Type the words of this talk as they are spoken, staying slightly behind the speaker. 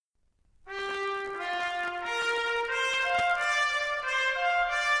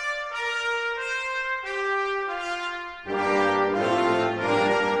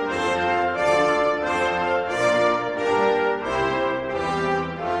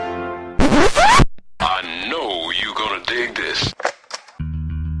dig this.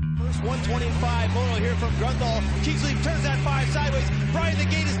 First 125, Moto here from Grundle. Kingsley turns that 5 sideways. Brian, the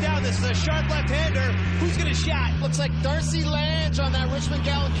gate is down. This is a sharp left-hander. Who's going to shot? Looks like Darcy Lange on that Richmond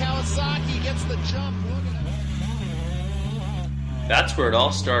Gallon Kawasaki gets the jump. That's where it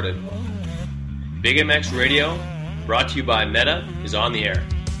all started. Big MX Radio, brought to you by Meta, is on the air.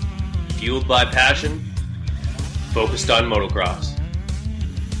 Fueled by passion, focused on motocross.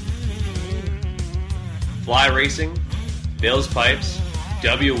 Fly Racing, Bill's Pipes,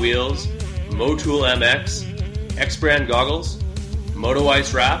 W Wheels, Motool MX, X-Brand Goggles, Moto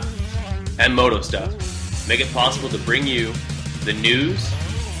Ice Wrap, and Moto Stuff make it possible to bring you the news,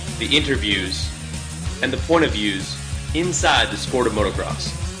 the interviews, and the point of views inside the sport of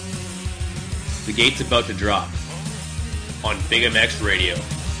motocross. The gate's about to drop on Big MX Radio.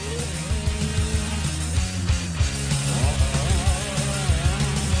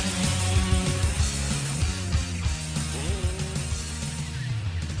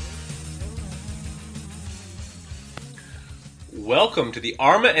 Welcome to the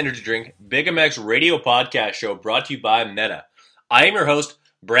Arma Energy Drink Big MX Radio Podcast Show, brought to you by Meta. I am your host,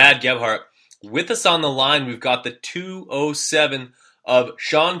 Brad Gebhart. With us on the line, we've got the 207 of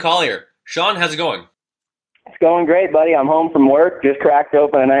Sean Collier. Sean, how's it going? It's going great, buddy. I'm home from work. Just cracked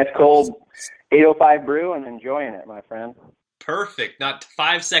open a nice cold 805 brew and enjoying it, my friend. Perfect. Not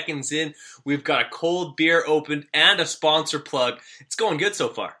 5 seconds in, we've got a cold beer opened and a sponsor plug. It's going good so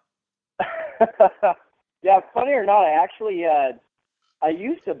far. Yeah, funny or not, I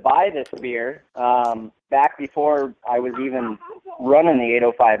used to buy this beer back before I was even running the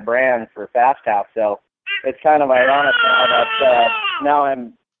 805 brand for Fast House. So it's kind of ironic now that now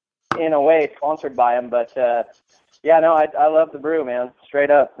I'm in a way sponsored by them. But yeah, no, I love the brew, man. Straight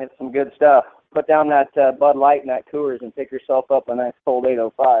up, it's some good stuff. Put down that Bud Light and that Coors and pick yourself up a nice cold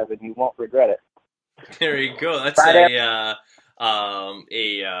 805, and you won't regret it. There you go. That's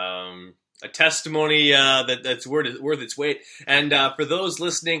a testimony that's worth its weight. And for those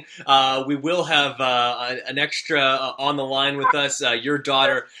listening, we will have an extra on the line with us. Your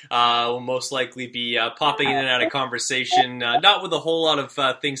daughter will most likely be popping in and out of conversation, not with a whole lot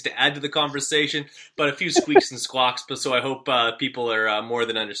of things to add to the conversation, but a few squeaks and squawks. But so I hope people are more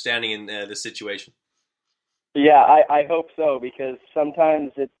than understanding in this situation. Yeah, I hope so, because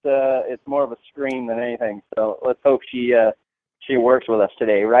sometimes it's more of a scream than anything. So let's hope she works with us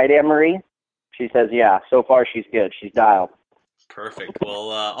today, right, Anne-Marie? She says, yeah, so far she's good. She's dialed. Perfect. Well,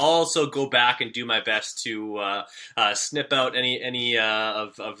 I'll also go back and do my best to snip out any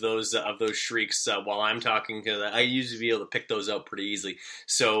of those shrieks while I'm talking, because I usually be able to pick those out pretty easily.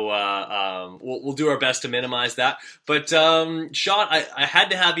 So we'll do our best to minimize that. But Sean, I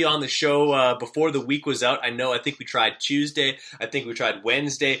had to have you on the show before the week was out. I think we tried Tuesday. I think we tried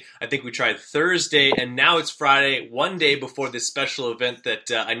Wednesday. I think we tried Thursday, and now it's Friday, one day before this special event that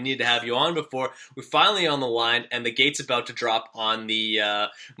I needed to have you on before. We're finally on the line, and the gate's about to drop on the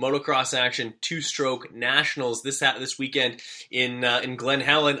Motocross Action Two-Stroke Nationals this weekend in Glen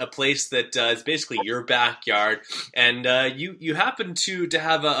Helen, a place that is basically your backyard. And you happen to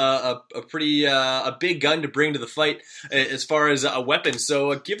have a pretty big gun to bring to the fight as far as a weapon.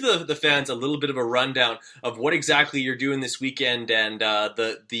 So give the fans a little bit of a rundown of what exactly you're doing this weekend and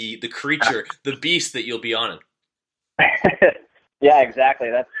the creature, the beast that you'll be on it. Yeah,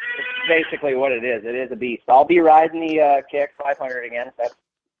 exactly. That's basically what it is. It is a beast. I'll be riding the KX 500 again.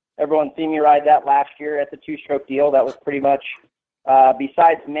 Everyone seen me ride that last year at the two-stroke deal. That was pretty much,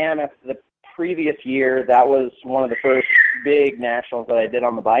 besides Mammoth, the previous year, that was one of the first big nationals that I did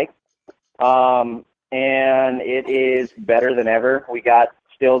on the bike. And it is better than ever. We got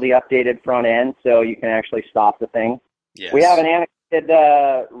still the updated front end, so you can actually stop the thing. Yes. We have an annotated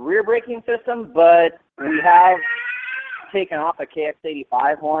rear braking system, but we have taken off a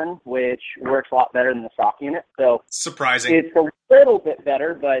KX85 one, which works a lot better than the stock unit. So surprising. It's a little bit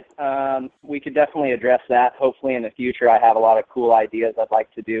better, but we could definitely address that. Hopefully in the future, I have a lot of cool ideas I'd like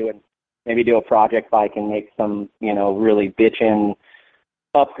to do, and maybe do a project bike and make some, really bitchin'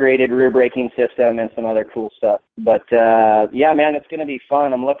 upgraded rear braking system and some other cool stuff. But yeah, man, it's going to be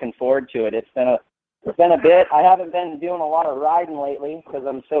fun. I'm looking forward to it. It's been a bit. I haven't been doing a lot of riding lately because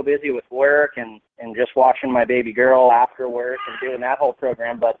I'm so busy with work and just watching my baby girl after work and doing that whole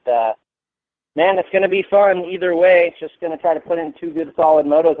program. But, man, it's going to be fun either way. It's just going to try to put in 2 good solid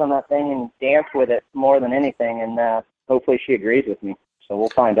motos on that thing and dance with it more than anything. And hopefully she agrees with me. So we'll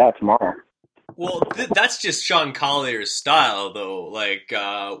find out tomorrow. Well, that's just Sean Collier's style, though. Like,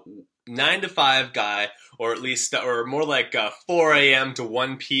 9 to 5 guy, or at least, or more like a 4 a.m. to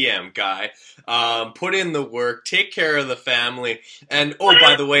 1 p.m. guy. Put in the work, take care of the family, and oh,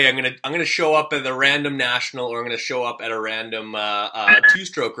 by the way, I'm gonna show up at a random national, or I'm gonna show up at a random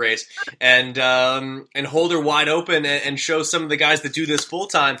two-stroke race, and hold her wide open and show some of the guys that do this full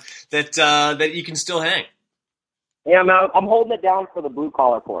time that you can still hang. Yeah, I'm holding it down for the blue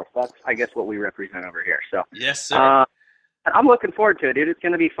collar force. That's, I guess, what we represent over here. So yes, sir. I'm looking forward to it, dude. It's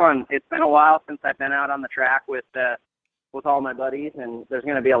going to be fun. It's been a while since I've been out on the track with all my buddies, and there's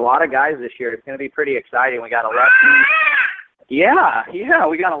going to be a lot of guys this year. It's going to be pretty exciting. We got Alessi. Yeah,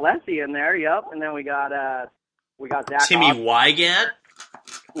 we got Alessi in there. Yep, and then we got Zach. Timmy Wygant.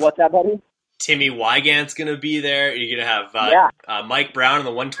 What's that, buddy? Timmy Wygant's going to be there. You're going to have Mike Brown in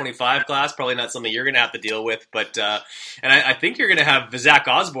the 125 class. Probably not something you're going to have to deal with, but and I think you're going to have Zach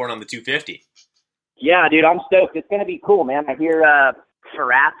Osborne on the 250. Yeah, dude, I'm stoked. It's going to be cool, man. I hear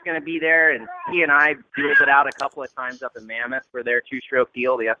Farrat's going to be there, and he and I dueled it out a couple of times up in Mammoth for their two-stroke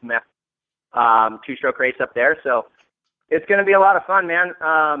deal, the FMF two-stroke race up there. So it's going to be a lot of fun, man.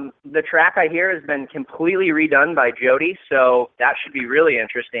 The track, I hear, has been completely redone by Jody, so that should be really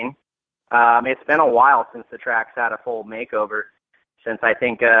interesting. It's been a while since the track's had a full makeover, since I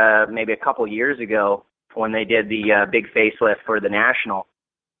think maybe a couple years ago when they did the big facelift for the National.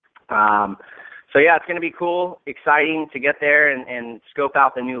 So, yeah, it's going to be cool, exciting to get there and scope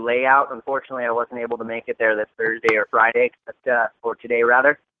out the new layout. Unfortunately, I wasn't able to make it there this Thursday or Friday, or today,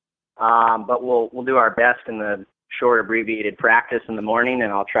 rather. But we'll do our best in the short, abbreviated practice in the morning,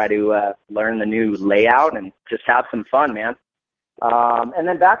 and I'll try to learn the new layout and just have some fun, man. And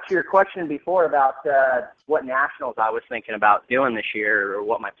then back to your question before about what nationals I was thinking about doing this year or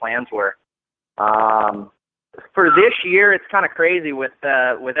what my plans were. For this year, it's kind of crazy with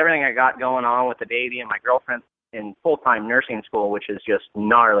everything I got going on with the baby and my girlfriend in full-time nursing school, which is just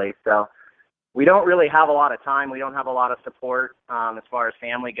gnarly. So we don't really have a lot of time. We don't have a lot of support as far as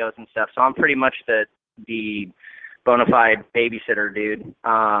family goes and stuff. So I'm pretty much the bona fide babysitter dude.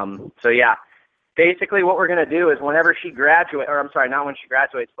 So yeah, basically what we're going to do is whenever she graduates, or I'm sorry, not when she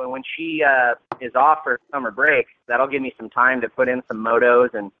graduates, but when she is off for summer break, that'll give me some time to put in some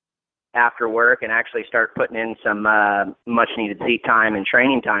motos and after work and actually start putting in some much needed seat time and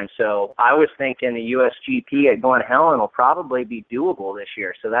training time. So I was thinking the USGP at Glen Helen will probably be doable this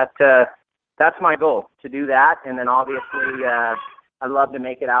year. So that's my goal, to do that. And then obviously I'd love to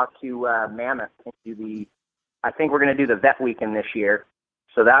make it out to Mammoth and do I think we're going to do the vet weekend this year.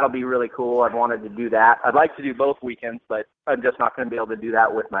 So that'll be really cool. I've wanted to do that. I'd like to do both weekends, but I'm just not going to be able to do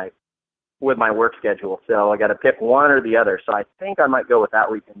that with my work schedule. So I got to pick one or the other. So I think I might go with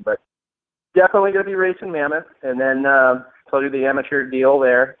that weekend, but definitely going to be racing Mammoth, and then so do the amateur deal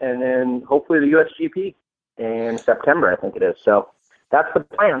there, and then hopefully the USGP in September, I think it is. So that's the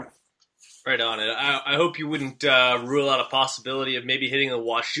plan. Right on. And I hope you wouldn't rule out a possibility of maybe hitting the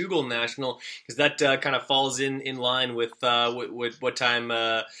Washougal National, because that kind of falls in line with what time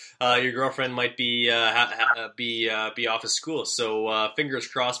your girlfriend might be off of school. So fingers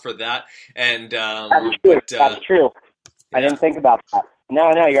crossed for that. And that's true. That's true. Yeah. I didn't think about that. No,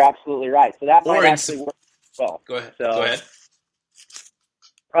 you're absolutely right. So that might actually work well. Go ahead. So, Go ahead.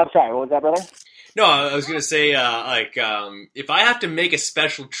 I'm sorry, what was that, brother? No, I was going to say, if I have to make a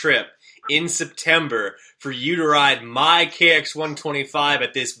special trip in September for you to ride my KX 125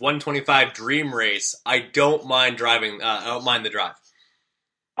 at this 125 Dream Race, I don't mind driving. I don't mind the drive.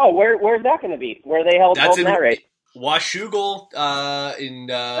 Oh, where's that going to be? Where are they holding that race? Washougal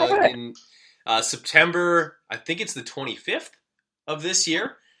in September. I think it's the 25th of this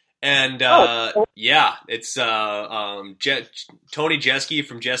year. And yeah, it's Tony Jeske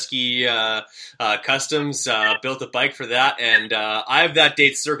from Jeske Customs built a bike for that, and I have that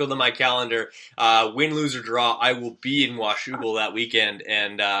date circled in my calendar. Win, lose, or draw, I will be in Washougal that weekend,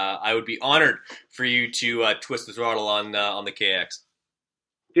 and I would be honored for you to twist the throttle on the KX.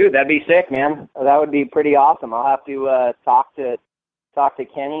 Dude, that'd be sick, man. That would be pretty awesome. I'll have to talk to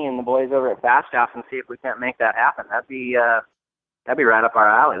Kenny and the boys over at Fast House and see if we can't make that happen. That'd be right up our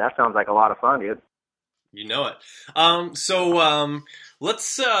alley. That sounds like a lot of fun, dude. You know it. So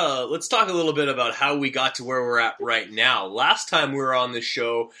let's talk a little bit about how we got to where we're at right now. Last time we were on the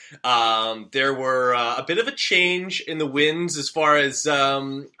show, there were a bit of a change in the winds as far as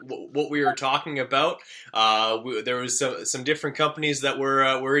what we were talking about. There was some different companies that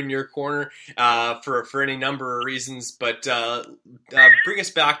were in your corner for any number of reasons. But bring us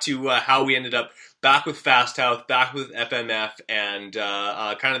back to how we ended up back with Fast House, back with FMF, and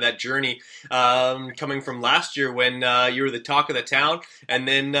kind of that journey coming from last year when you were the talk of the town, and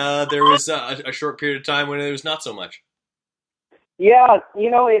then there was a short period of time when there was not so much. Yeah,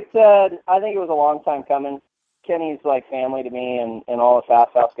 it's I think it was a long time coming. Kenny's like family to me, and all the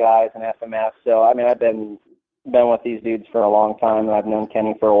Fast House guys and FMF. So I mean, I've been with these dudes for a long time, and I've known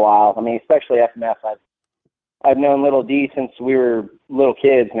Kenny for a while. I mean, especially FMF. I've known Little D since we were little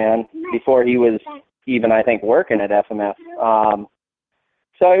kids, man. Before he was even, I think, working at FMF.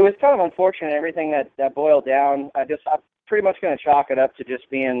 So it was kind of unfortunate, everything that boiled down. I'm pretty much going to chalk it up to just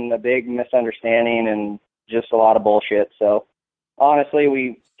being a big misunderstanding and just a lot of bullshit. So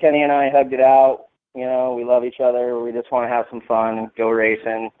honestly, Kenny and I hugged it out. We love each other. We just want to have some fun and go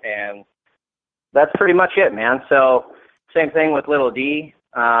racing, and that's pretty much it, man. So same thing with Little D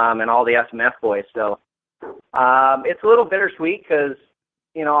and all the SMF boys. So it's a little bittersweet because,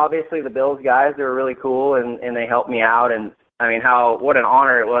 obviously the Bills guys, they were really cool, and they helped me out. And, I mean, what an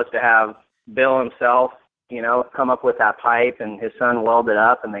honor it was to have Bill himself, come up with that pipe and his son weld it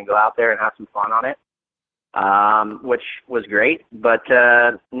up and then go out there and have some fun on it. Which was great, but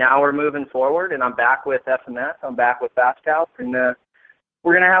now we're moving forward, and I'm back with FMS. I'm back with Fast House, and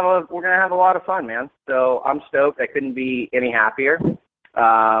we're gonna have a lot of fun, man. So I'm stoked. I couldn't be any happier.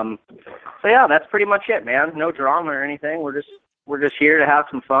 So yeah, that's pretty much it, man. No drama or anything. We're just here to have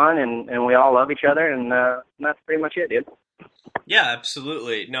some fun, and we all love each other, and that's pretty much it, dude. Yeah,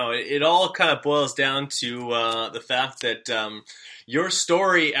 absolutely. No, it all kind of boils down to the fact that your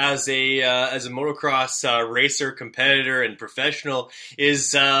story as a motocross racer, competitor, and professional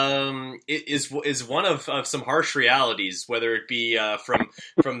is one of some harsh realities. Whether it be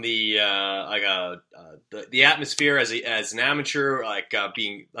from the atmosphere as an amateur,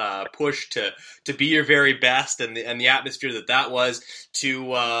 being pushed to be your very best, and the atmosphere that was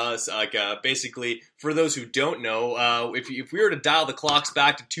to basically, for those who don't know, if we were to dial the clocks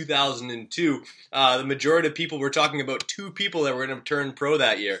back to 2002, the majority of people were talking about two people that were going to turn pro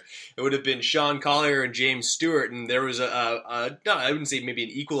that year. It would have been Sean Collier and James Stewart, and there was I wouldn't say maybe an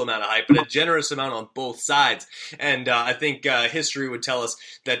equal amount of hype, but a generous amount on both sides. And I think history would tell us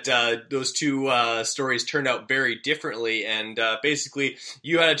that those two stories turned out very differently. And basically,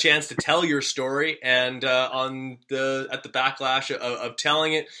 you had a chance to tell your story, and at the backlash of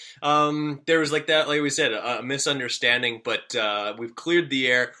telling it, there was like we said, a misunderstanding, but we've cleared the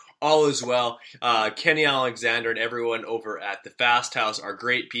air. All is well. Kenny Alexander and everyone over at the Fast House are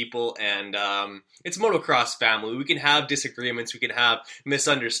great people, and it's motocross family. We can have disagreements, we can have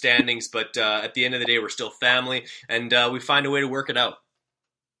misunderstandings, but at the end of the day, we're still family, and we find a way to work it out.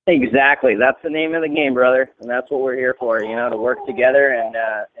 Exactly. That's the name of the game, brother, and that's what we're here for, to work together and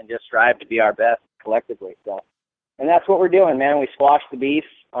just strive to be our best collectively. So, and that's what we're doing, man. We squash the beef.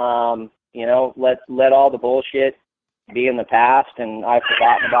 Let all the bullshit be in the past, and I've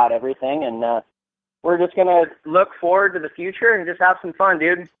forgotten about everything, and we're just going to look forward to the future and just have some fun,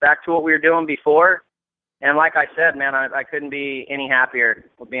 dude. Back to what we were doing before, and like I said, man, I couldn't be any happier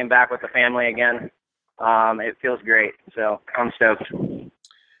with being back with the family again. It feels great, so I'm stoked.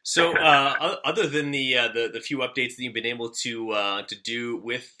 So, other than the few updates that you've been able to do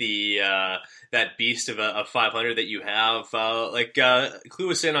with that beast of a 500 that you have,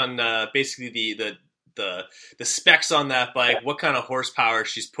 clue us in on basically the specs on that bike, what kind of horsepower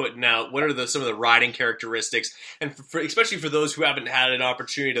she's putting out, what are some of the riding characteristics, and especially for those who haven't had an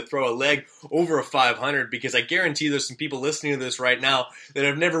opportunity to throw a leg over a 500, because I guarantee there's some people listening to this right now that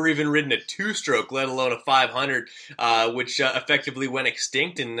have never even ridden a two-stroke, let alone a 500, which effectively went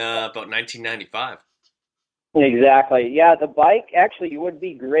extinct in about 1995. Exactly. Yeah, the bike actually would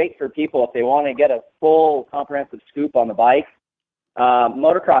be great for people if they want to get a full comprehensive scoop on the bike.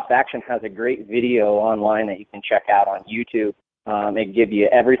 Motocross Action has a great video online that you can check out on YouTube. It gives you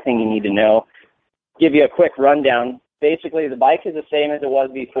everything you need to know. Give you a quick rundown. Basically, the bike is the same as it was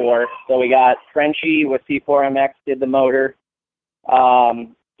before. So we got Frenchie with C4MX did the motor.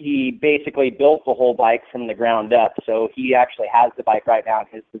 He basically built the whole bike from the ground up. So he actually has the bike right now in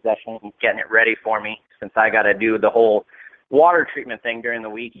his possession. He's getting it ready for me since I got to do the whole water treatment thing during the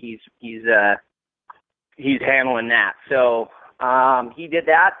week. He's handling that. So he did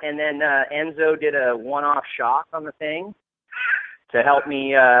that, and then Enzo did a one-off shock on the thing to help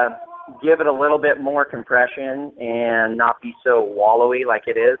me give it a little bit more compression and not be so wallowy like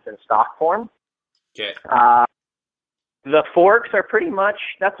it is in stock form. Okay. The forks are pretty much,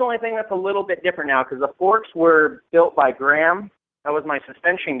 that's the only thing that's a little bit different now, because the forks were built by Graham. That was my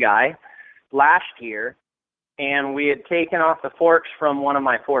suspension guy last year, and we had taken off the forks from one of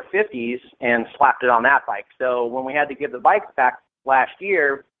my 450s and slapped it on that bike. So when we had to give the bike back last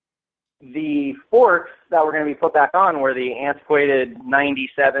year, the forks that were going to be put back on were the antiquated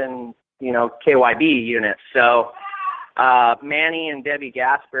 97, KYB units. So Manny and Debbie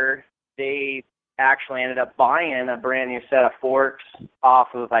Gasper, they actually ended up buying a brand new set of forks off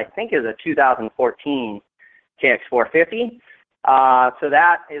of, I think, is a 2014 KX450. So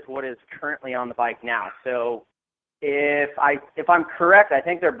that is what is currently on the bike now. So if I'm correct, I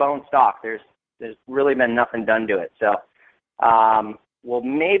think they're bone stock. There's really been nothing done to it. So we'll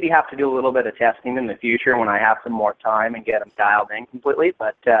maybe have to do a little bit of testing in the future when I have some more time and get them dialed in completely.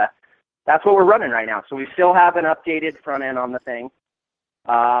 But that's what we're running right now. So we still have an updated front end on the thing.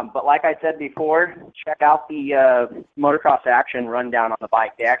 But like I said before, check out the Motocross Action rundown on the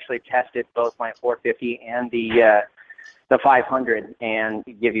bike. They actually tested both my 450 and the 500 and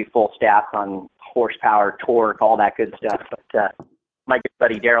give you full stats on horsepower, torque, all that good stuff. But my good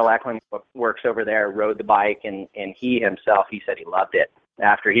buddy Daryl Eklund works over there, rode the bike, and he himself, he said he loved it.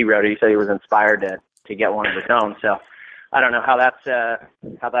 After he rode it, he said he was inspired to get one of his own. So I don't know how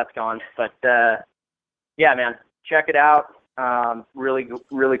that's gone, but yeah, man, check it out. Really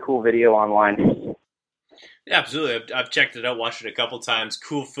cool video online. Yeah, absolutely. I've checked it out, watched it a couple times.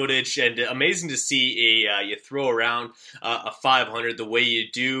 Cool footage, and amazing to see you throw around a 500 the way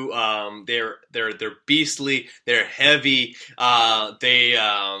you do. They're beastly. They're heavy. They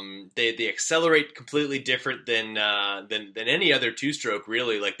accelerate completely different than any other two-stroke.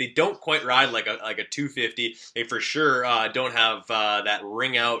 Really, like they don't quite ride like a 250. They for sure don't have that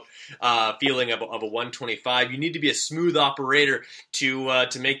ring out feeling of a 125. You need to be a smooth operator to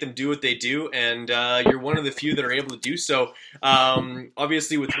make them do what they do, and you're one of the few that are able to do so.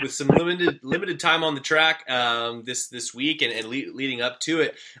 Obviously, with some limited time on the track this week and leading up to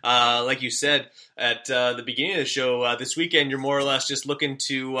it, like you said at the beginning of the show, this weekend you're more or less just looking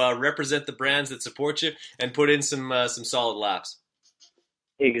to represent the brands that support you and put in some solid laps.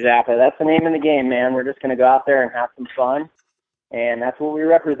 Exactly, that's the name of the game, man. We're just going to go out there and have some fun, and that's what we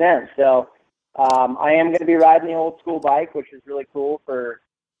represent. So I am going to be riding the old school bike, which is really cool for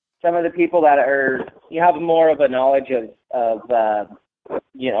some of the people that you have more of a knowledge of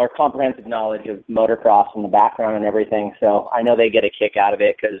or comprehensive knowledge of motocross and the background and everything. So I know they get a kick out of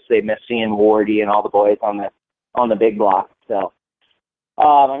it because they miss seeing Wardy and all the boys on the big block. So,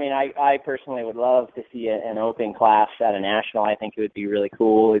 I mean, I personally would love to see an open class at a national. I think it would be really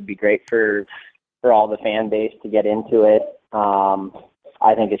cool. It'd be great for all the fan base to get into it.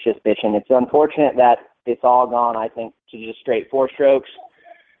 I think it's just bitching. It's unfortunate that it's all gone, I think, to just straight four strokes.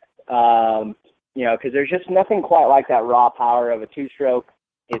 Because there's just nothing quite like that raw power of a two-stroke.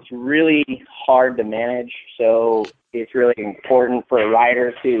 It's really hard to manage, so it's really important for a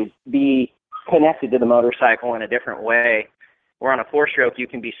rider to be connected to the motorcycle in a different way. Where on a four-stroke, you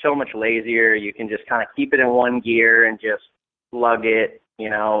can be so much lazier. You can just kind of keep it in one gear and just lug it,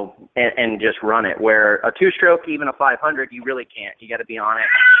 and just run it. Where a two-stroke, even a 500, you really can't. You got to be on it.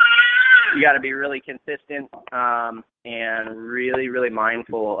 You got to be really consistent and really, really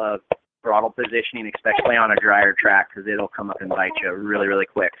mindful of throttle positioning, especially on a drier track, because it'll come up and bite you really, really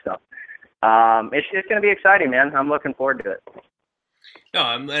quick. So it's going to be exciting, man. I'm looking forward to it. No,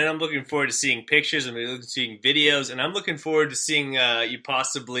 I'm looking forward to seeing pictures. I'm looking to seeing videos, and I'm looking forward to seeing you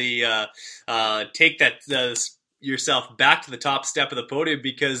possibly take that yourself back to the top step of the podium,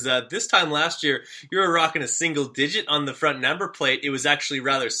 because this time last year you were rocking a single digit on the front number plate. It was actually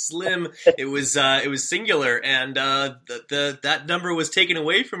rather slim. It was singular, and that number was taken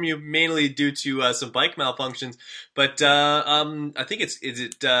away from you mainly due to some bike malfunctions. But I think is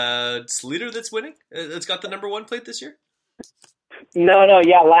it Sleater that's winning? That's got the number one plate this year. No,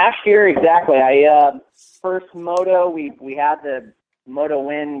 yeah, last year exactly. First moto we had the moto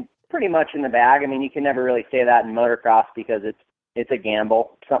win pretty much in the bag. I mean, you can never really say that in motocross because it's a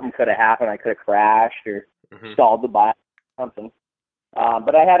gamble. Something could have happened. I could have crashed or stalled the bike, something.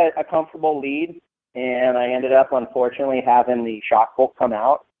 But I had a comfortable lead, and I ended up, unfortunately, having the shock bolt come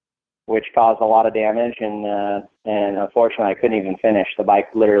out, which caused a lot of damage, and unfortunately, I couldn't even finish. The bike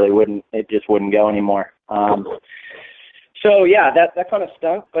literally wouldn't go anymore. So, yeah, that kind of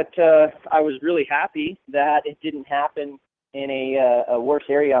stunk, but I was really happy that it didn't happen in a worse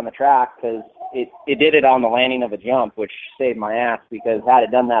area on the track, because it did it on the landing of a jump, which saved my ass, because had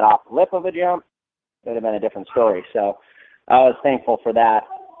it done that off the lip of a jump, it would have been a different story. So I was thankful for that.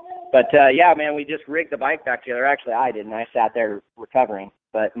 But, yeah, man, we just rigged the bike back together. Actually, I didn't. I sat there recovering.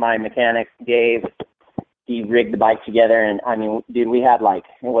 But my mechanic, Dave, he rigged the bike together. And, I mean, dude, we had, it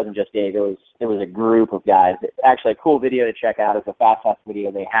wasn't just Dave. It was a group of guys. Actually, a cool video to check out is a Fast Pass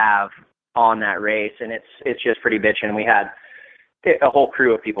video they have on that race. And it's just pretty bitchin'. We had a whole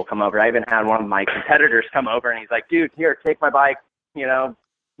crew of people come over. I even had one of my competitors come over, and he's like, dude, here, take my bike,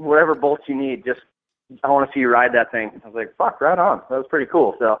 whatever bolts you need, just I want to see you ride that thing. I was like, fuck, right on. That was pretty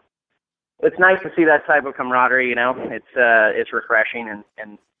cool. So it's nice to see that type of camaraderie, It's refreshing,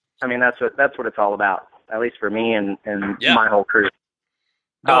 and I mean, that's what it's all about, at least for me and Yeah. my whole crew.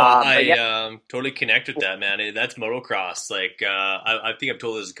 No, but totally connect with that, man. That's motocross. Like, I think I've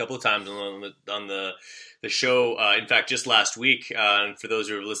told this a couple of times on the show. In fact, just last week, and for those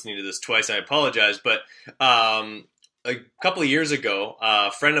who are listening to this twice, I apologize. But a couple of years ago, a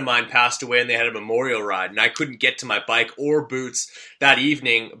friend of mine passed away and they had a memorial ride, and I couldn't get to my bike or boots that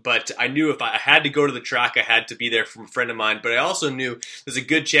evening, but I knew if I had to go to the track, I had to be there from a friend of mine. But I also knew there's a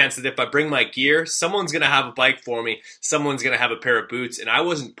good chance that if I bring my gear, someone's going to have a bike for me, someone's going to have a pair of boots, and I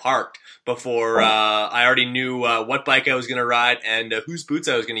wasn't parked before I already knew what bike I was going to ride and whose boots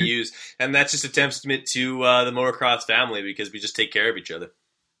I was going to use. And that's just a testament to the motocross family, because we just take care of each other.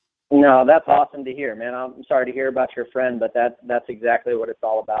 No, that's awesome to hear, man. I'm sorry to hear about your friend, but that's exactly what it's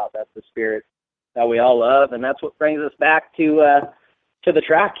all about. That's the spirit that we all love, and that's what brings us back to the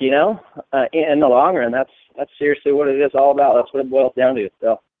track, you know, in the long run. That's seriously what it is all about. That's what it boils down to.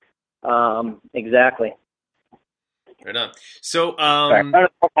 So, exactly. Right on. So, I'm trying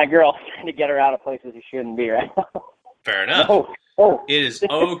to help my girl to get her out of places she shouldn't be right now. Fair enough. Oh. It is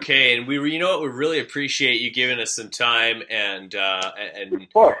okay, and we really appreciate you giving us some time and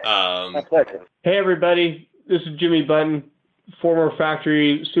My pleasure. Hey everybody, this is Jimmy Button, former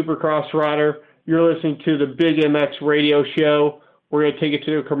factory Supercross rider. You're listening to the Big MX Radio Show. We're going to take it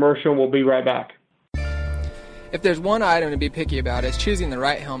to a commercial and we'll be right back. If there's one item to be picky about, it's choosing the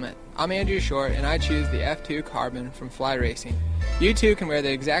right helmet. I'm Andrew Short, and I choose the F2 Carbon from Fly Racing. You too can wear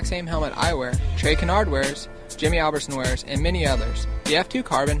the exact same helmet I wear, Trey Kennard wears, Jimmy Albertson wears, and many others. The F2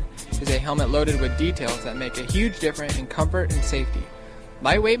 Carbon is a helmet loaded with details that make a huge difference in comfort and safety.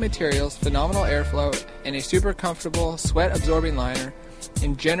 Lightweight materials, phenomenal airflow, and a super comfortable sweat-absorbing liner,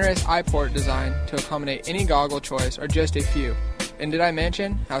 and generous eye-port design to accommodate any goggle choice are just a few. And did I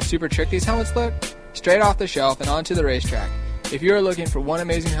mention how super trick these helmets look? Straight off the shelf and onto the racetrack. If you are looking for one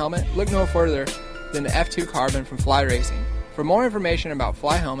amazing helmet, look no further than the F2 Carbon from Fly Racing. For more information about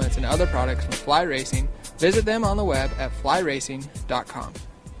Fly helmets and other products from Fly Racing, visit them on the web at flyracing.com.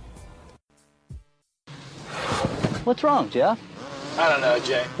 What's wrong, Jeff? I don't know,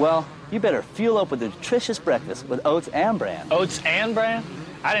 Jay. Well, you better fuel up with a nutritious breakfast with Oats and Bran. Oats and Bran?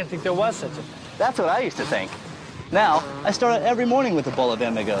 I didn't think there was such a thing. That's what I used to think. Now, I start out every morning with a bowl of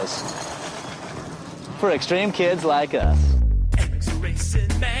Amigos. For extreme kids like us. Eric's a racing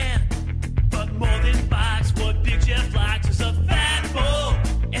man, but more than bikes, what Big Jeff likes is a fat bowl.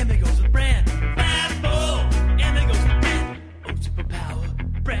 Amigos with Bran, fat bowl. Amigos with Bran, Oats for power,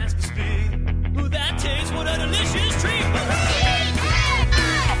 Bran's for speed. Ooh, that tastes what a delicious treat.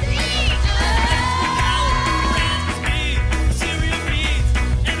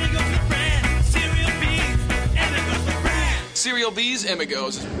 Cereal B's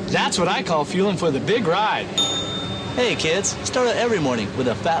Amigos. That's what I call fueling for the big ride. Hey kids, start out every morning with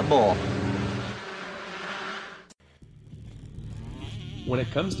a fat bowl. When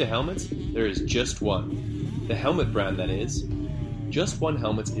it comes to helmets, there is just one. The helmet brand, that is. Just One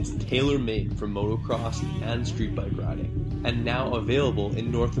Helmets is tailor-made for motocross and street bike riding, and now available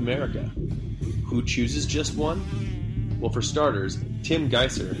in North America. Who chooses Just One? Well, for starters, Tim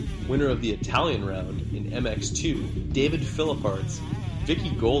Geiser, winner of the Italian round in MX2, David Philipparts, Vicky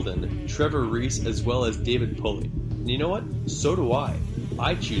Golden, Trevor Reese, as well as David Pulley. And you know what? So do I.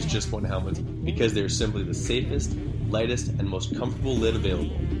 I choose Just One helmets because they're simply the safest, lightest, and most comfortable lid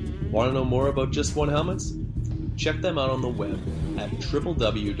available. Want to know more about Just One helmets? Check them out on the web at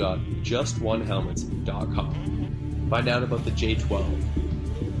www.justonehelmets.com. Find out about the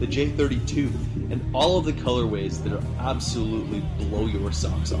J12, the J32, and all of the colorways that are absolutely blow your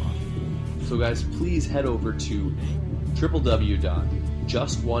socks off. So guys, please head over to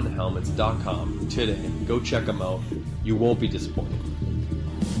www.justonehelmets.com today. Go check them out. You won't be disappointed.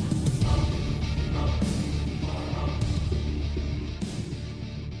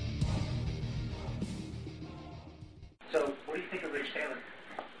 So, what do you think of Rich Taylor?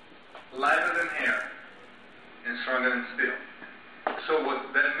 Lighter than air and stronger than steel. So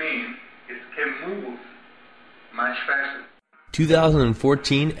what that means is can move much faster.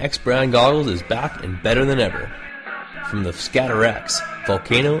 2014 X-Brand goggles is back and better than ever. From the Scatter X,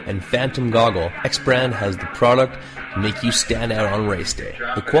 Volcano, and Phantom goggle, X-Brand has the product to make you stand out on race day.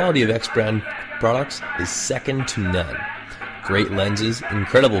 The quality of X-Brand products is second to none. Great lenses,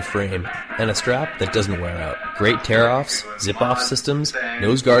 incredible frame, and a strap that doesn't wear out. Great tear-offs, zip-off systems,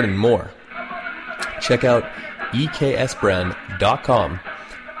 nose guard, and more. Check out eksbrand.com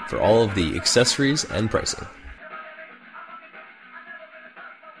for all of the accessories and pricing.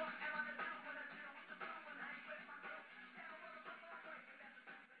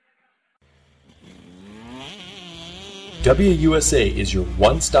 WUSA is your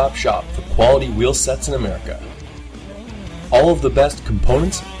one-stop shop for quality wheel sets in America. All of the best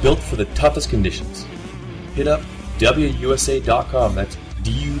components built for the toughest conditions. Hit up WUSA.com, that's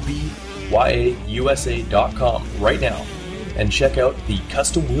DUBYAUSA.com right now, and check out the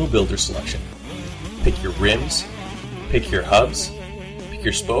custom wheel builder selection. Pick your rims, pick your hubs, pick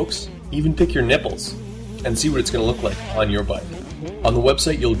your spokes, even pick your nipples, and see what it's going to look like on your bike. On the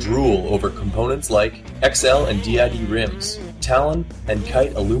website, you'll drool over components like XL and DID rims, Talon and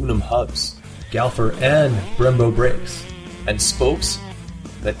Kite aluminum hubs, Galfer and Brembo brakes, and spokes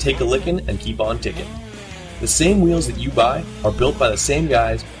that take a licking and keep on ticking. The same wheels that you buy are built by the same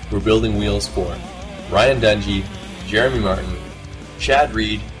guys who are building wheels for Ryan Dungey, Jeremy Martin, Chad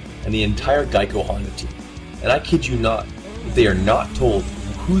Reed, and the entire Geico Honda team. And I kid you not, they are not told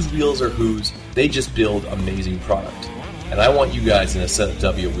whose wheels are whose, they just build amazing product. And I want you guys in a set of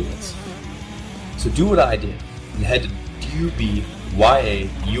W wheels. So do what I did and head to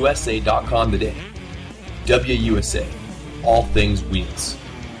DUBYAUSA.com today. WUSA, all things wheels.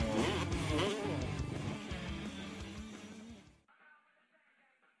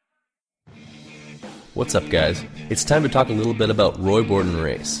 What's up, guys? It's time to talk a little bit about Roy Borden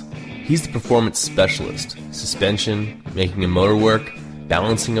Race. He's the performance specialist. Suspension, making a motor work,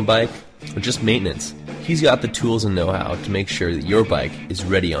 balancing a bike, or just maintenance. He's got the tools and know-how to make sure that your bike is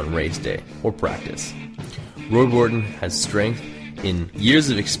ready on race day or practice. Roy Borden has strength in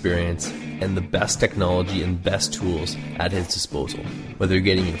years of experience and the best technology and best tools at his disposal. Whether you're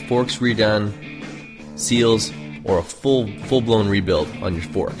getting your forks redone, seals, or a full-blown rebuild on your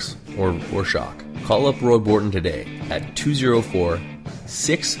forks or shock. Call up Roy Borden today at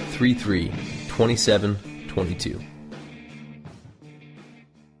 204-633-2722.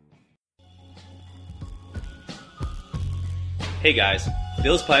 Hey guys,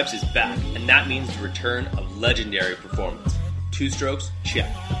 Bill's Pipes is back, and that means the return of legendary performance. 2 strokes?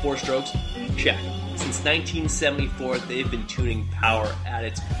 Check. 4 strokes? Check. Since 1974, they've been tuning power at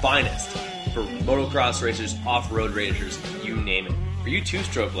its finest for motocross racers, off-road racers, you name it. For you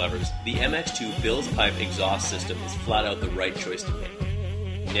 2-stroke lovers, the MX2 Bill's Pipe exhaust system is flat out the right choice to make.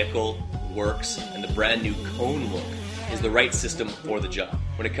 Nickel, works, and the brand new cone look is the right system for the job.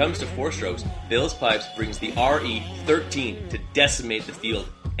 When it comes to 4 strokes, Bill's Pipes brings the RE13 to decimate the field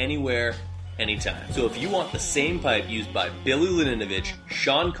anywhere, anytime. So if you want the same pipe used by Billy Laninovich,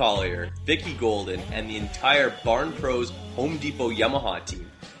 Sean Collier, Vicky Golden, and the entire Barn Pros Home Depot Yamaha team,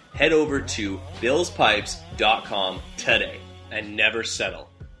 head over to billspipes.com today and never settle.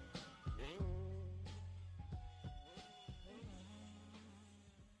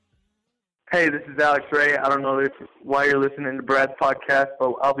 Hey, this is Alex Ray. I don't know why you're listening to Brad's podcast,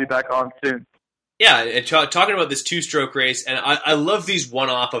 but I'll be back on soon. Yeah, and talking about this 2-stroke race, and I love these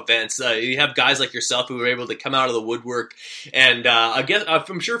one-off events. You have guys like yourself who are able to come out of the woodwork, and I guess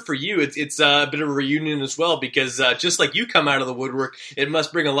I'm sure for you it's a bit of a reunion as well, because just like you come out of the woodwork, it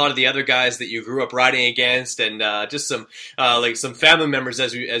must bring a lot of the other guys that you grew up riding against, and just some family members,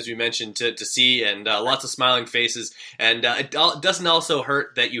 as we mentioned, to see, and lots of smiling faces. And it doesn't also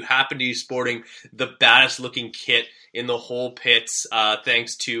hurt that you happen to be sporting the baddest-looking kit in the whole pits,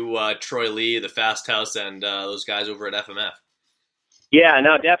 thanks to Troy Lee, the Fast House, and those guys over at FMF. Yeah,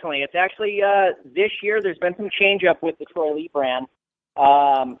 no, definitely. It's actually this year there's been some change up with the Troy Lee brand.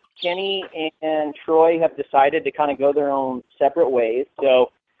 Kenny and Troy have decided to kind of go their own separate ways.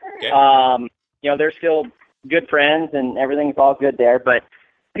 So, they're still good friends and everything's all good there, but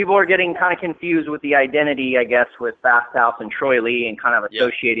people are getting kind of confused with the identity, I guess, with Fast House and Troy Lee and kind of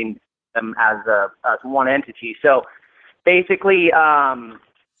associating them as one entity. So basically,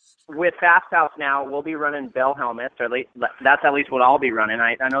 with Fast House now, we'll be running Bell helmets, or that's at least what I'll be running.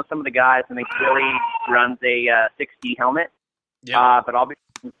 I know some of the guys, I think Billy runs a 6D helmet, but I'll be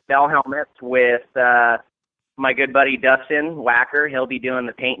running Bell helmets with my good buddy Dustin Wacker. He'll be doing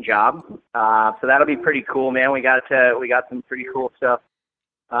the paint job, so that'll be pretty cool, man. We got some pretty cool stuff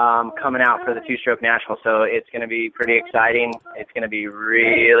coming out for the 2-stroke national, so it's going to be pretty exciting. It's going to be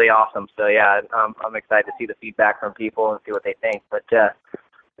really awesome. So yeah, I'm excited to see the feedback from people and see what they think. But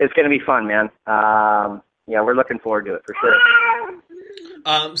it's going to be fun, man. We're looking forward to it for sure.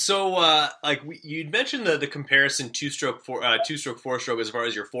 You'd mentioned the comparison 2-stroke, 4-stroke as far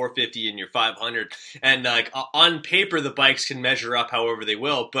as your 450 and your 500, and on paper the bikes can measure up however they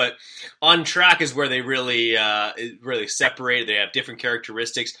will, but on track is where they really separate. They have different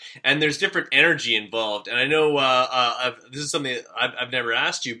characteristics, and there's different energy involved. And I know this is something that I've never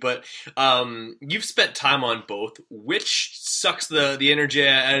asked you, but you've spent time on both. Which sucks the energy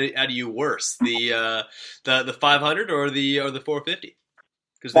out of you worse, the 500 or the 450?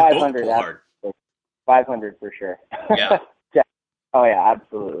 Because they both pull hard. 500 for sure. Yeah. Oh yeah,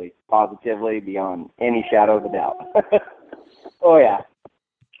 absolutely, positively, beyond any shadow of a doubt. Oh yeah,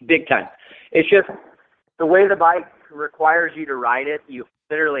 big time. It's just the way the bike requires you to ride it. You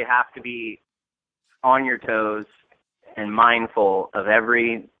literally have to be on your toes and mindful of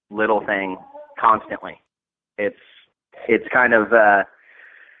every little thing constantly. It's kind of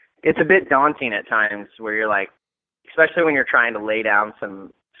it's a bit daunting at times where you're like, especially when you're trying to lay down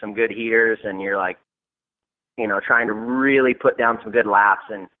some good heaters and you're like, you know, trying to really put down some good laps,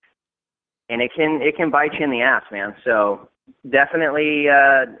 and it can bite you in the ass, man. So definitely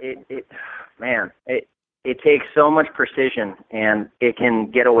it takes so much precision, and it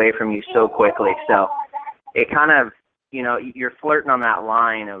can get away from you so quickly. So it kind of, you know, you're flirting on that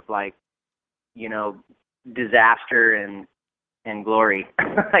line of like, you know, disaster and glory.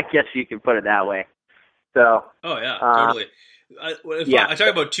 I guess you could put it that way. So. Oh yeah, totally. I talk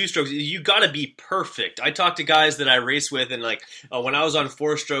about two strokes, you got to be perfect. I talk to guys that I race with, and like when I was on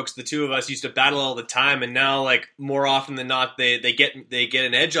four strokes, the two of us used to battle all the time, and now like more often than not, they get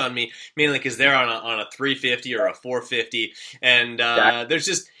an edge on me, mainly because they're on a 350 or a 450, and there's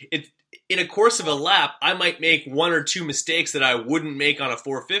just in a course of a lap, I might make one or two mistakes that I wouldn't make on a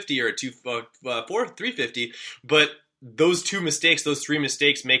 450 or a 350, but those two mistakes, those three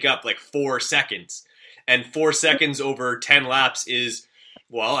mistakes make up like 4 seconds. And 4 seconds over 10 laps is,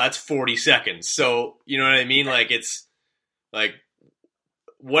 well, that's 40 seconds. So, you know what I mean? Like, it's like,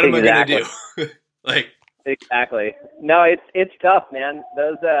 what am I going to do? Like, exactly. No, it's tough, man.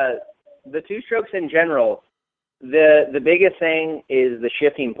 Those, the two strokes in general, the biggest thing is the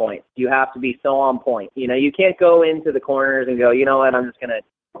shifting point. You have to be so on point. You know, you can't go into the corners and go, you know what, I'm just going to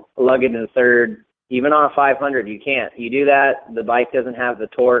lug it in third. Even on a 500, you can't. You do that, the bike doesn't have the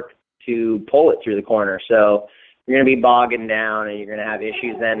torque to pull it through the corner. So you're going to be bogging down, and you're going to have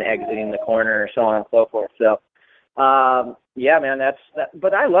issues then exiting the corner, so on and so forth. So, yeah, man,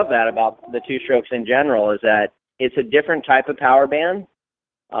 but I love that about the two strokes in general, is that it's a different type of power band.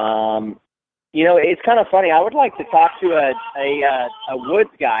 You know, it's kind of funny. I would like to talk to a woods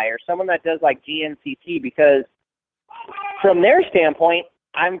guy or someone that does like GNCC, because from their standpoint,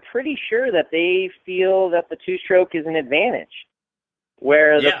 I'm pretty sure that they feel that the two stroke is an advantage,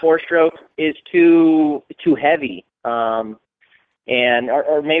 where the four stroke is too heavy, and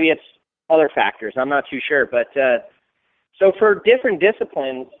or maybe it's other factors. I'm not too sure, but so for different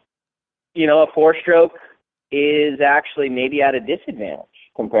disciplines, you know, a four stroke is actually maybe at a disadvantage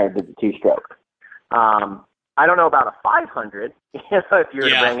compared to the two stroke. I don't know about a 500, you know, if you were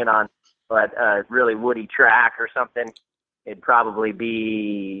to bring it on, but a really woody track or something, it'd probably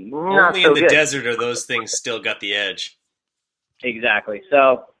be not only so in the good. desert are those things still got the edge. Exactly.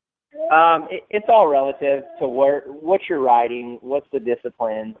 So it's all relative to what you're riding, what's the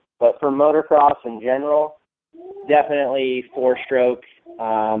discipline. But for motocross in general, definitely four-stroke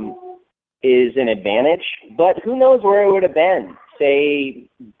is an advantage. But who knows where it would have been, say,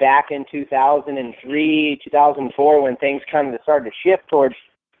 back in 2003, 2004, when things kind of started to shift towards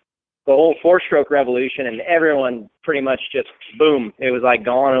the whole four-stroke revolution, and everyone pretty much just, boom, it was like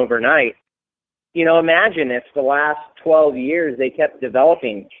gone overnight. You know, imagine if the last 12 years they kept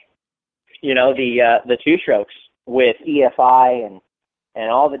developing, you know, the two strokes with EFI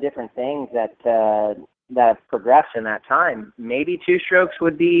and all the different things that have progressed in that time. Maybe two strokes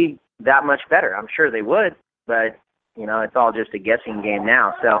would be that much better. I'm sure they would, but you know, it's all just a guessing game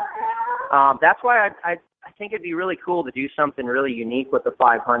now. So that's why I think it'd be really cool to do something really unique with the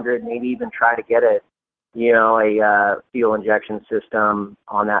 500. Maybe even try to get a fuel injection system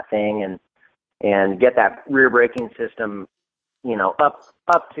on that thing, and get that rear braking system, you know, up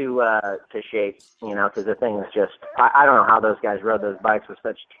to shape, you know, because the thing is just, I don't know how those guys rode those bikes with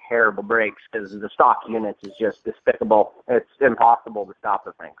such terrible brakes, because the stock units is just despicable. It's impossible to stop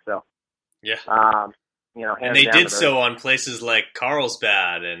the thing. So, yeah, you know, and they did so on places like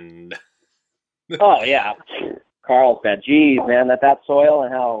Carlsbad and. Oh yeah, Carlsbad. Geez, man, that soil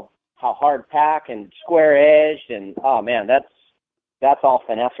and how hard pack and square edged, and oh man, that's all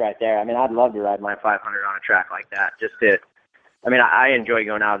finesse right there. I mean, I'd love to ride my 500 on a track like that. I enjoy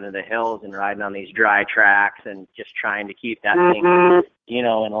going out into the hills and riding on these dry tracks and just trying to keep that thing, you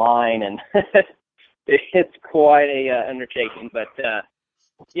know, in line. And it's quite a undertaking. But,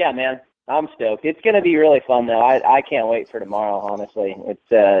 yeah, man, I'm stoked. It's going to be really fun, though. I can't wait for tomorrow, honestly.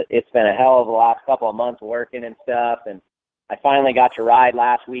 It's been a hell of a last couple of months working and stuff. And I finally got to ride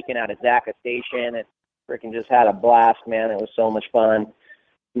last weekend out at Zaka Station. And freaking just had a blast, man. It was so much fun.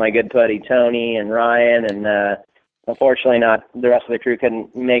 My good buddy Tony and Ryan, and unfortunately not the rest of the crew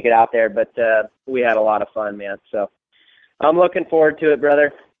couldn't make it out there, but we had a lot of fun, man. So I'm looking forward to it,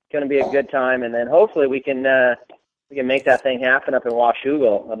 brother. going to be a good time, and then hopefully we can make that thing happen up in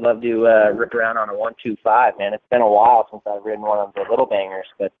Washougal. I'd love to rip around on a 125, man. It's been a while since I've ridden one of the little bangers,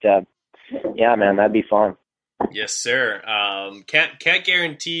 but yeah, man, that'd be fun. Yes, sir. Can't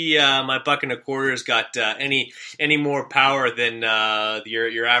guarantee my buck and a quarter's got any more power than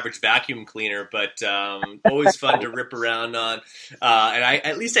your average vacuum cleaner, but always fun to rip around on. And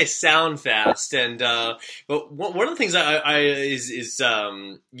at least I sound fast. And but one of the things is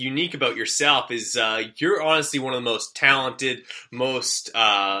unique about yourself is you're honestly one of the most talented, most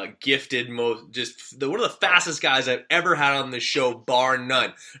gifted, one of the fastest guys I've ever had on this show, bar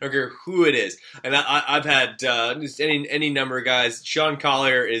none. I don't care who it is. And I've had just any number of guys. Sean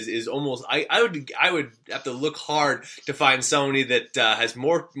Collier is almost. I would have to look hard to find somebody that has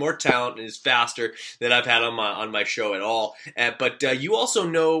more talent and is faster than I've had on my show at all. But you also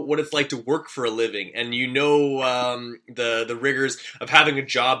know what it's like to work for a living, and you know the rigors of having a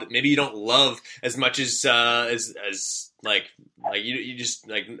job that maybe you don't love as much as you just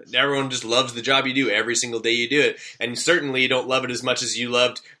like everyone just loves the job you do every single day you do it, and certainly you don't love it as much as you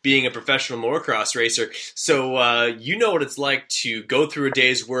loved being a professional motocross racer. So you know what it's like to go through a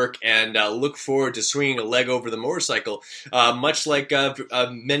day's work and look forward to swinging a leg over the motorcycle, much like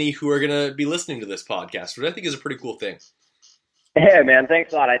many who are going to be listening to this podcast, which I think is a pretty cool thing. Hey, man,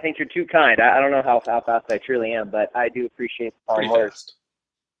 thanks a lot. I think you're too kind. I don't know how fast I truly am, but I do appreciate the kind words.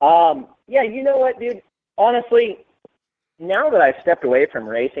 Yeah, you know what, dude? Honestly, now that I've stepped away from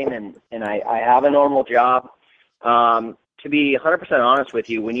racing and I have a normal job, to be 100% honest with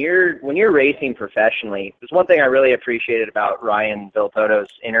you, when you're racing professionally, there's one thing I really appreciated about Ryan Villopoto's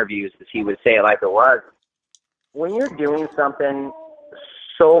interviews is he would say it like it was. When you're doing something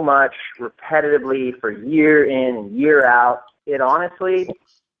so much repetitively for year in and year out, it honestly,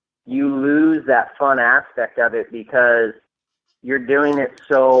 you lose that fun aspect of it because you're doing it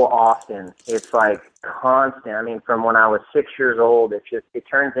so often. It's like constant. I mean, from when I was 6 years old, it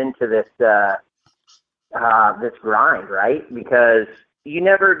turns into this grind, right? Because you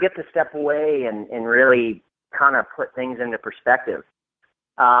never get to step away and really kind of put things into perspective.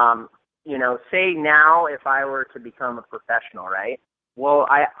 Say now if I were to become a professional, right? Well,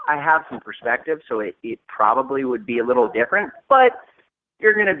 I have some perspective, so it probably would be a little different, but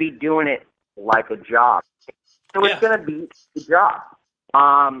you're going to be doing it like a job. So It's going to be a job,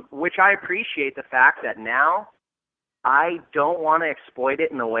 which I appreciate the fact that now I don't want to exploit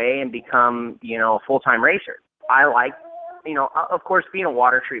it in a way and become, a full-time racer. I like, of course, being a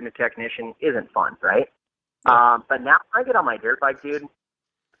water treatment technician isn't fun, right? But now I get on my dirt bike, dude.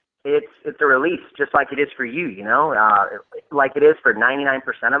 It's a release, just like it is for you, like it is for 99%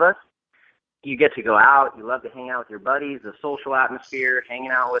 of us. You get to go out. You love to hang out with your buddies, the social atmosphere,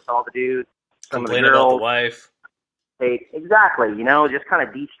 hanging out with all the dudes, some complain of the girls. About the wife. Exactly, just kind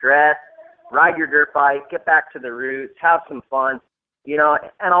of de-stress, ride your dirt bike, get back to the roots, have some fun, and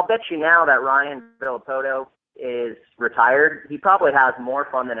I'll bet you now that Ryan Villopoto is retired. He probably has more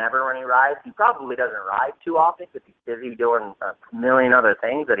fun than ever when he rides. He probably doesn't ride too often because he's busy doing a million other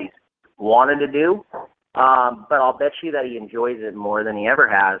things that he's wanted to do, but I'll bet you that he enjoys it more than he ever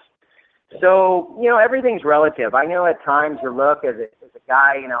has. So, everything's relative. I know at times you look as a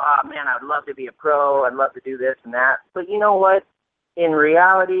guy, oh man, I'd love to be a pro. I'd love to do this and that. But you know what? In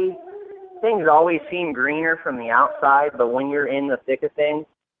reality, things always seem greener from the outside, but when you're in the thick of things,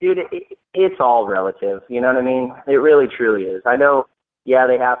 dude, it's all relative. You know what I mean? It really, truly is. I know,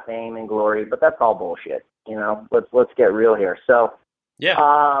 they have fame and glory, but that's all bullshit. Let's get real here. So,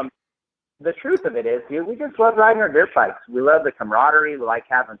 the truth of it is, dude, we just love riding our dirt bikes. We love the camaraderie. We like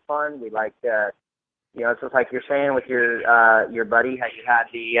having fun. We like, it's just like you're saying with your buddy, how you had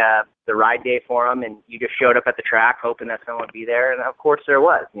the ride day for him, and you just showed up at the track hoping that someone would be there, and of course there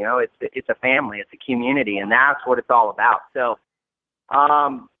was. It's a family, it's a community, and that's what it's all about. So,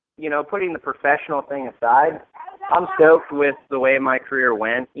 putting the professional thing aside, I'm stoked with the way my career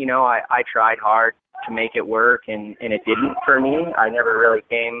went. I tried hard to make it work, and it didn't for me. I never really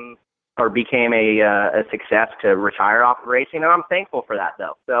became a success to retire off of racing, and I'm thankful for that,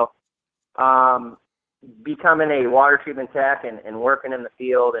 though. So, becoming a water treatment tech and working in the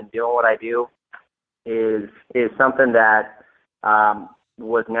field and doing what I do is something that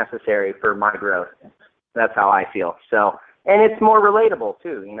was necessary for my growth. That's how I feel. So, and it's more relatable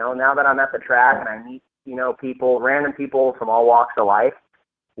too. Now that I'm at the track and I meet people, random people from all walks of life,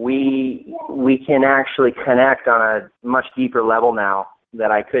 we can actually connect on a much deeper level now that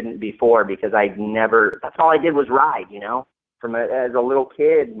I couldn't before, because that's all I did was ride, as a little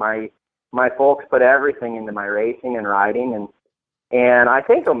kid, my folks put everything into my racing and riding, and I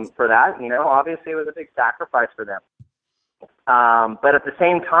thank them for that. Obviously it was a big sacrifice for them. But at the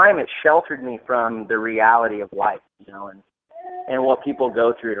same time, it sheltered me from the reality of life, you know, and what people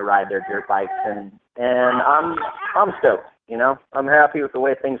go through to ride their dirt bikes. And I'm stoked, you know. I'm happy with the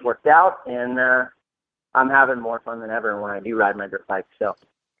way things worked out, and I'm having more fun than ever when I do ride my dirt bike. So,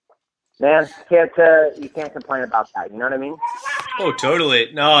 man, you can't complain about that. You know what I mean? Oh,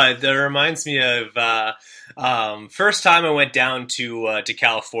 totally. No, that reminds me of first time I went down to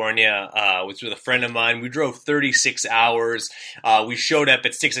California was with a friend of mine. We drove 36 hours. We showed up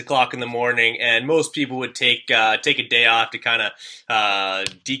at 6 o'clock in the morning, and most people would take a day off to kind of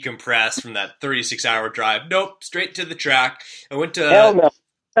decompress from that 36-hour drive. Nope, straight to the track. I went to Hell no.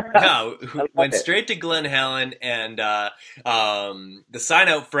 No, went straight to Glen Helen, and the sign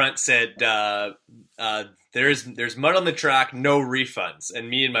out front said, "There's mud on the track, no refunds." And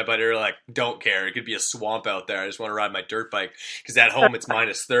me and my buddy are like, "Don't care. It could be a swamp out there. I just want to ride my dirt bike because at home it's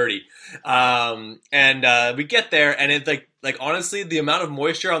minus 30." And we get there, and it's like honestly, the amount of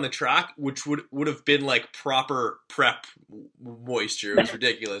moisture on the track, which would have been like proper prep moisture, it was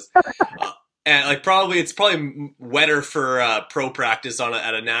ridiculous. And like it's probably wetter for pro practice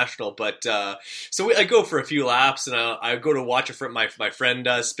at a national, but so I go for a few laps, and I go to watch my friend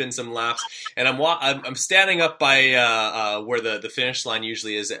spin some laps, and I'm standing up by where the finish line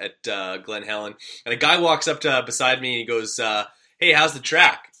usually is at Glen Helen, and a guy walks up beside me and he goes, "Hey, how's the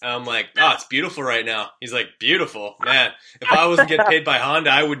track?" And I'm like, "Oh, it's beautiful right now." He's like, "Beautiful, man. If I wasn't getting paid by Honda,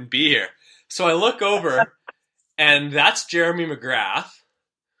 I wouldn't be here." So I look over, and that's Jeremy McGrath.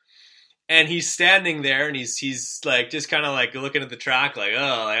 And he's standing there, and he's like just kind of like looking at the track, like,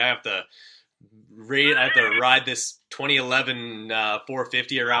 oh, I have to ride this 2011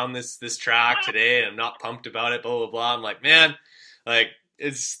 450 around this track today, and I'm not pumped about it. Blah blah blah. I'm like, man, like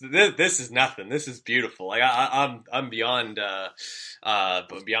this is nothing. This is beautiful. Like I'm beyond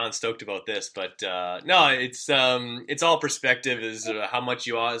stoked about this. But no, it's all perspective. Is how much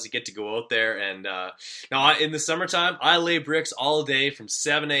you honestly get to go out there. And now in the summertime, I lay bricks all day from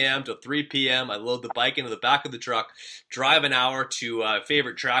 7 a.m. to 3 p.m. I load the bike into the back of the truck, drive an hour to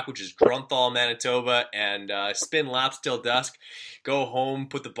favorite track, which is Grunthal, Manitoba, and spin laps till dusk. Go home,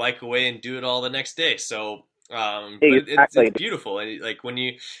 put the bike away, and do it all the next day. So. Exactly. It's beautiful, and like when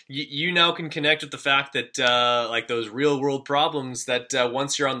you now can connect with the fact that like those real world problems that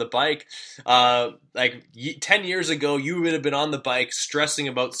once you're on the bike, 10 years ago you would have been on the bike stressing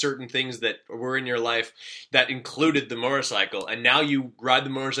about certain things that were in your life that included the motorcycle, and now you ride the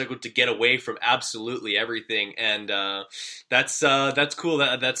motorcycle to get away from absolutely everything, and that's cool.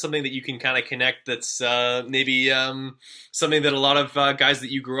 That's something that you can kind of connect. That's maybe something that a lot of guys that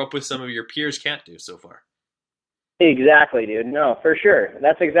you grew up with, some of your peers, can't do so far. Exactly, dude. No, for sure.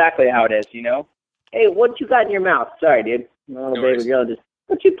 That's exactly how it is, you know? Hey, what you got in your mouth? Sorry, dude. My little baby girl just,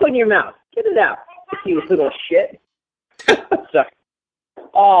 what you put in your mouth? Get it out. You little shit. Sorry.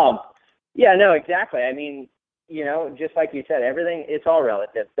 Yeah, no, exactly. I mean, you know, just like you said, everything, it's all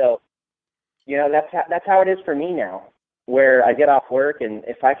relative. So, you know, that's how it is for me now, where I get off work, and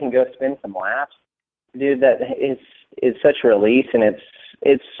if I can go spin some laps, dude, that is such a release, and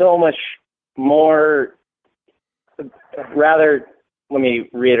it's so much more. Rather, let me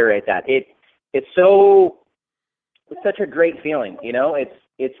reiterate that it's such a great feeling, you know.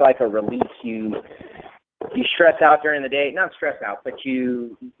 It's like a release. You stress out during the day, not stress out, but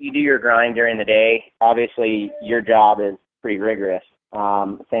you do your grind during the day. Obviously, your job is pretty rigorous.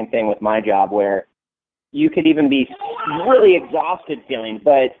 Same thing with my job, where you could even be really exhausted feeling,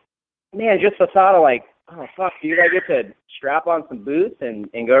 but man, just the thought of like, oh fuck, dude, I get to strap on some boots and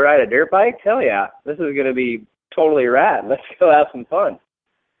go ride a dirt bike. Hell yeah, this is gonna be totally rad. Let's go have some fun.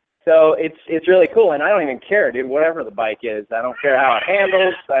 So it's really cool, and I don't even care, dude, whatever the bike is. I don't care how it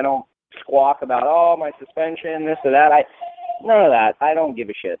handles. I don't squawk about, oh, my suspension, this or that. None of that. I don't give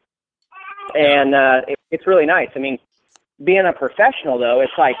a shit. And it's really nice. I mean, being a professional, though,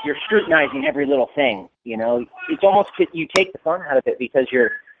 it's like you're scrutinizing every little thing, you know. It's almost, you take the fun out of it because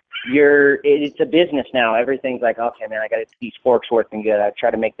it's a business now. Everything's like, okay, man, I got these forks working good. I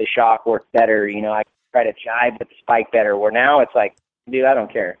try to make the shock work better, you know. I try to jibe with the spike better, where now it's like, dude, I don't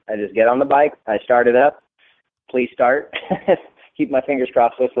care. I just get on the bike, I start it up, please start. Keep my fingers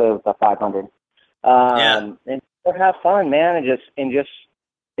crossed with the 500. And just have fun, man, and just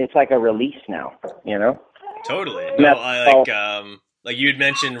it's like a release now, you know? Totally. No, I like you had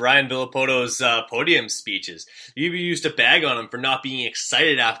mentioned Ryan Villapoto's podium speeches. You used to bag on him for not being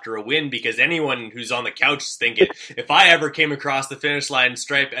excited after a win, because anyone who's on the couch is thinking, if I ever came across the finish line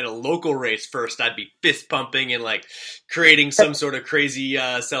stripe at a local race first, I'd be fist pumping and like creating some sort of crazy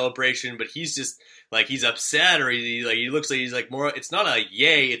celebration. But he's just like, he's upset, or he looks like he's like more. It's not a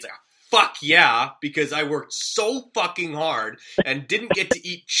yay, it's a fuck yeah, because I worked so fucking hard and didn't get to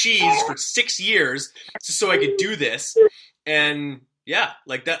eat cheese for 6 years so I could do this. And yeah,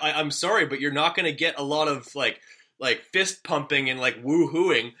 like that, I'm sorry, but you're not going to get a lot of like fist pumping and like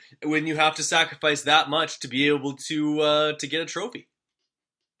woo-hooing when you have to sacrifice that much to be able to get a trophy.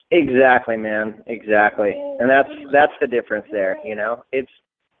 Exactly, man. Exactly. And that's the difference there, you know.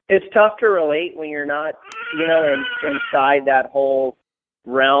 It's tough to relate when you're not, you know, inside that whole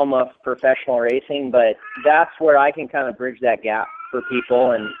realm of professional racing, but that's where I can kind of bridge that gap for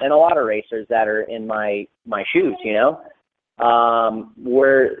people and a lot of racers that are in my shoes, you know,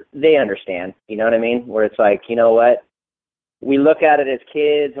 where they understand, you know what I mean? Where it's like, you know what, we look at it as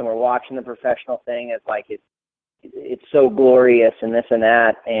kids and we're watching the professional thing as like it's so glorious and this and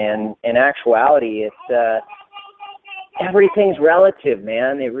that, and in actuality it's everything's relative,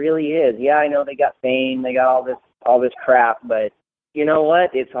 man. It really is. Yeah, I know they got fame, they got all this crap, but you know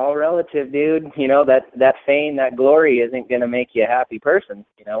what? It's all relative, dude. You know, that fame, that glory isn't going to make you a happy person.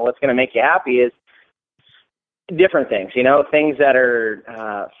 You know, what's going to make you happy is different things, you know, things that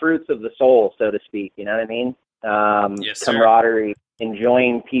are fruits of the soul, so to speak. You know what I mean? Yes, sir. Camaraderie,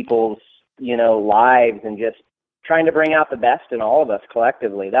 enjoying people's, you know, lives, and just trying to bring out the best in all of us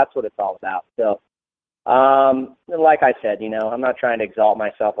collectively. That's what it's all about. So, like I said, you know, I'm not trying to exalt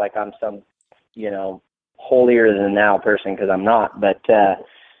myself like I'm some, you know, holier than thou person, because I'm not. But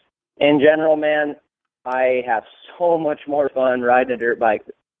in general, man, I have so much more fun riding a dirt bike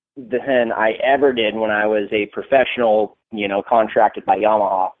than I ever did when I was a professional, you know, contracted by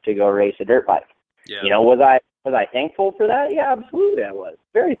Yamaha to go race a dirt bike. Yeah. You know, was I thankful for that? Yeah, absolutely I was.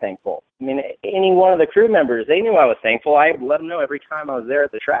 Very thankful. I mean, any one of the crew members, they knew I was thankful. I let them know every time I was there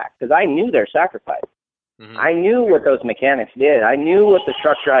at the track, because I knew their sacrifice. Mm-hmm. I knew what those mechanics did. I knew what the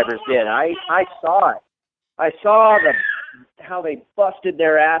truck drivers did. I saw it. I saw how they busted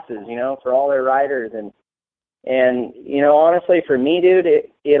their asses, you know, for all their riders, and you know, honestly, for me, dude,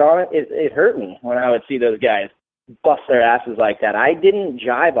 it hurt me when I would see those guys bust their asses like that. I didn't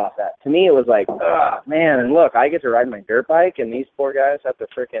jive off that. To me, it was like, oh man, and look, I get to ride my dirt bike, and these poor guys have to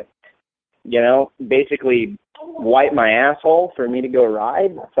frickin', you know, basically wipe my asshole for me to go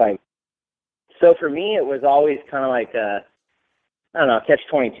ride. It's like, so for me, it was always kind of like I don't know,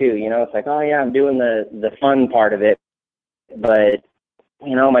 catch-22, you know? It's like, oh, yeah, I'm doing the fun part of it. But,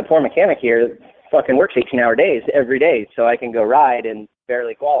 you know, my poor mechanic here fucking works 18-hour days every day so I can go ride and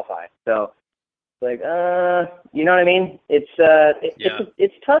barely qualify. So, like, you know what I mean? It's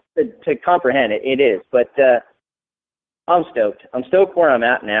tough to comprehend. It is. But I'm stoked. I'm stoked where I'm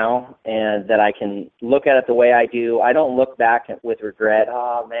at now, and that I can look at it the way I do. I don't look back with regret.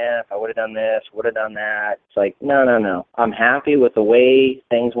 Oh, man, if I would have done this, would have done that. It's like, no. I'm happy with the way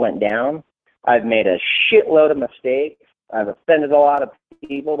things went down. I've made a shitload of mistakes. I've offended a lot of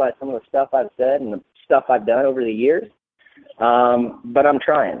people by some of the stuff I've said and the stuff I've done over the years. But I'm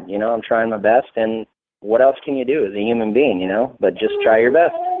trying, you know, I'm trying my best. And what else can you do as a human being, you know, but just try your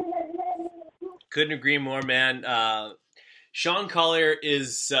best. Couldn't agree more, man. Sean Collier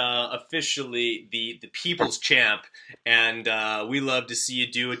is officially the people's champ, and we love to see you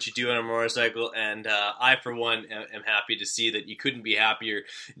do what you do on a motorcycle, and I, for one, am happy to see that you couldn't be happier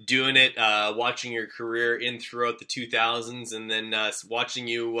doing it, watching your career in throughout the 2000s, and then watching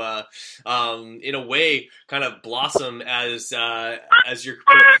you, in a way, kind of blossom as your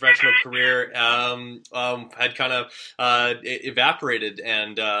professional career had kind of evaporated,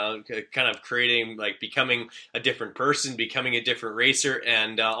 and kind of creating, like, becoming a different person, becoming a different racer,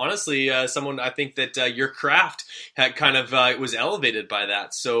 and honestly, someone I think that your craft had kind of was elevated by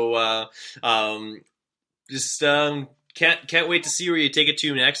that. So just can't wait to see where you take it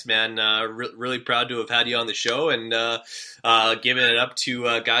to next, man. Really proud to have had you on the show, and giving it up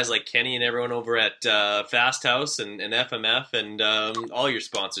to guys like Kenny and everyone over at Fast House and FMF and all your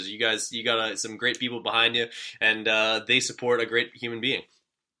sponsors. You got some great people behind you, and they support a great human being.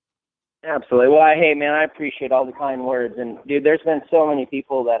 Absolutely. Well, hey, man, I appreciate all the kind words. And, dude, there's been so many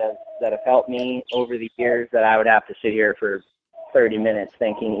people that have helped me over the years that I would have to sit here for 30 minutes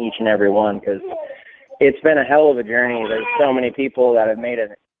thanking each and every one, because it's been a hell of a journey. There's so many people that have made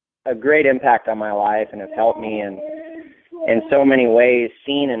a great impact on my life and have helped me in so many ways,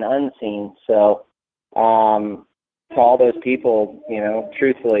 seen and unseen. So to all those people, you know,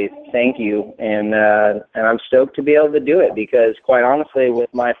 truthfully, thank you. And I'm stoked to be able to do it, because quite honestly,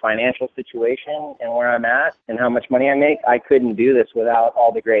 with my financial situation and where I'm at and how much money I make, I couldn't do this without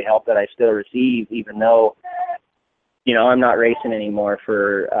all the great help that I still receive, even though, you know, I'm not racing anymore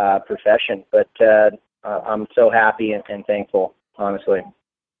for profession. But I'm so happy and thankful, honestly.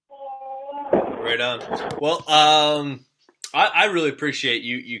 Right on. Well, I really appreciate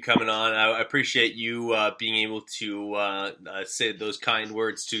you coming on. I appreciate you being able to say those kind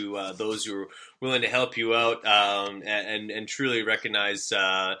words to those who are willing to help you out, and truly recognize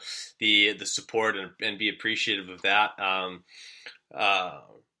the support and be appreciative of that.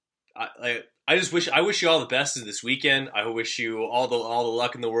 I wish you all the best this weekend. I wish you all the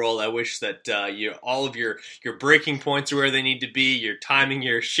luck in the world. I wish that all of your breaking points are where they need to be. You're timing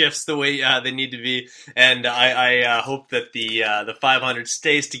your shifts the way they need to be, and I hope that the 500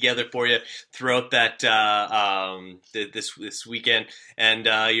 stays together for you throughout that this weekend, and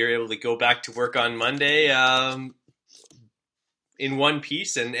you're able to go back to work on Monday in one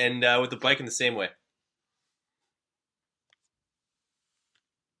piece and with the bike in the same way.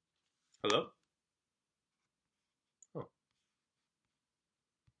 Hello? Oh.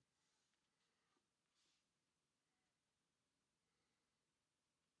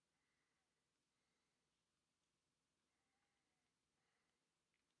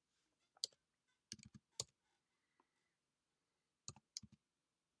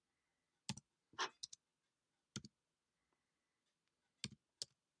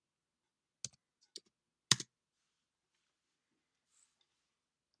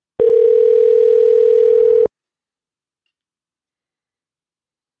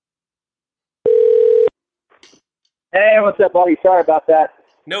 Hey, what's up, buddy? Sorry about that.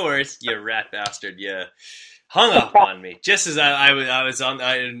 No worries, you rat bastard. You hung up on me just as I was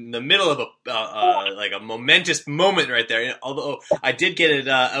in the middle of a momentous moment right there. Although I did get it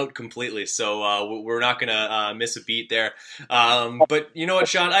out completely, so we're not gonna miss a beat there. But you know what,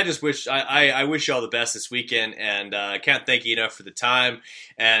 Sean? I just wish I wish you all the best this weekend, and I can't thank you enough for the time.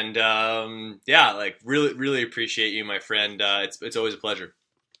 And really appreciate you, my friend. It's always a pleasure.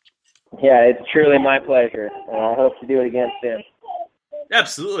 Yeah, it's truly my pleasure, and I hope to do it again soon.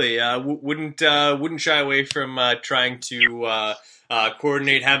 Absolutely. Wouldn't shy away from trying to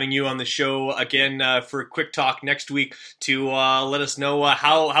coordinate having you on the show again for a quick talk next week to let us know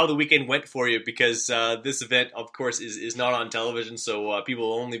how the weekend went for you, because this event, of course, is not on television, so people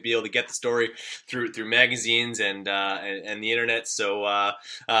will only be able to get the story through magazines and the internet. So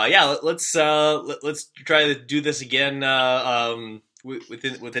let's try to do this again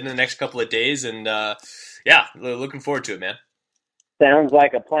within the next couple of days, and looking forward to it, man. Sounds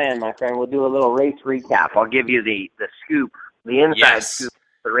like a plan, my friend. We'll do a little race recap. I'll give you the scoop, the inside scoop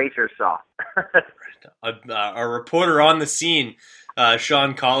the racers saw. A reporter on the scene,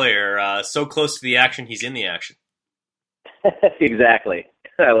 Sean Collier, so close to the action, he's in the action. Exactly.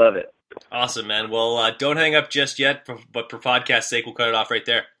 I love it. Awesome, man. Well, don't hang up just yet, but for podcast sake, we'll cut it off right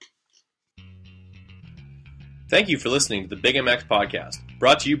there. Thank you for listening to the Big MX Podcast,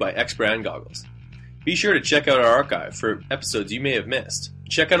 brought to you by X Brand Goggles. Be sure to check out our archive for episodes you may have missed.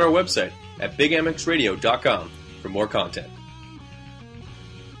 Check out our website at bigmxradio.com for more content.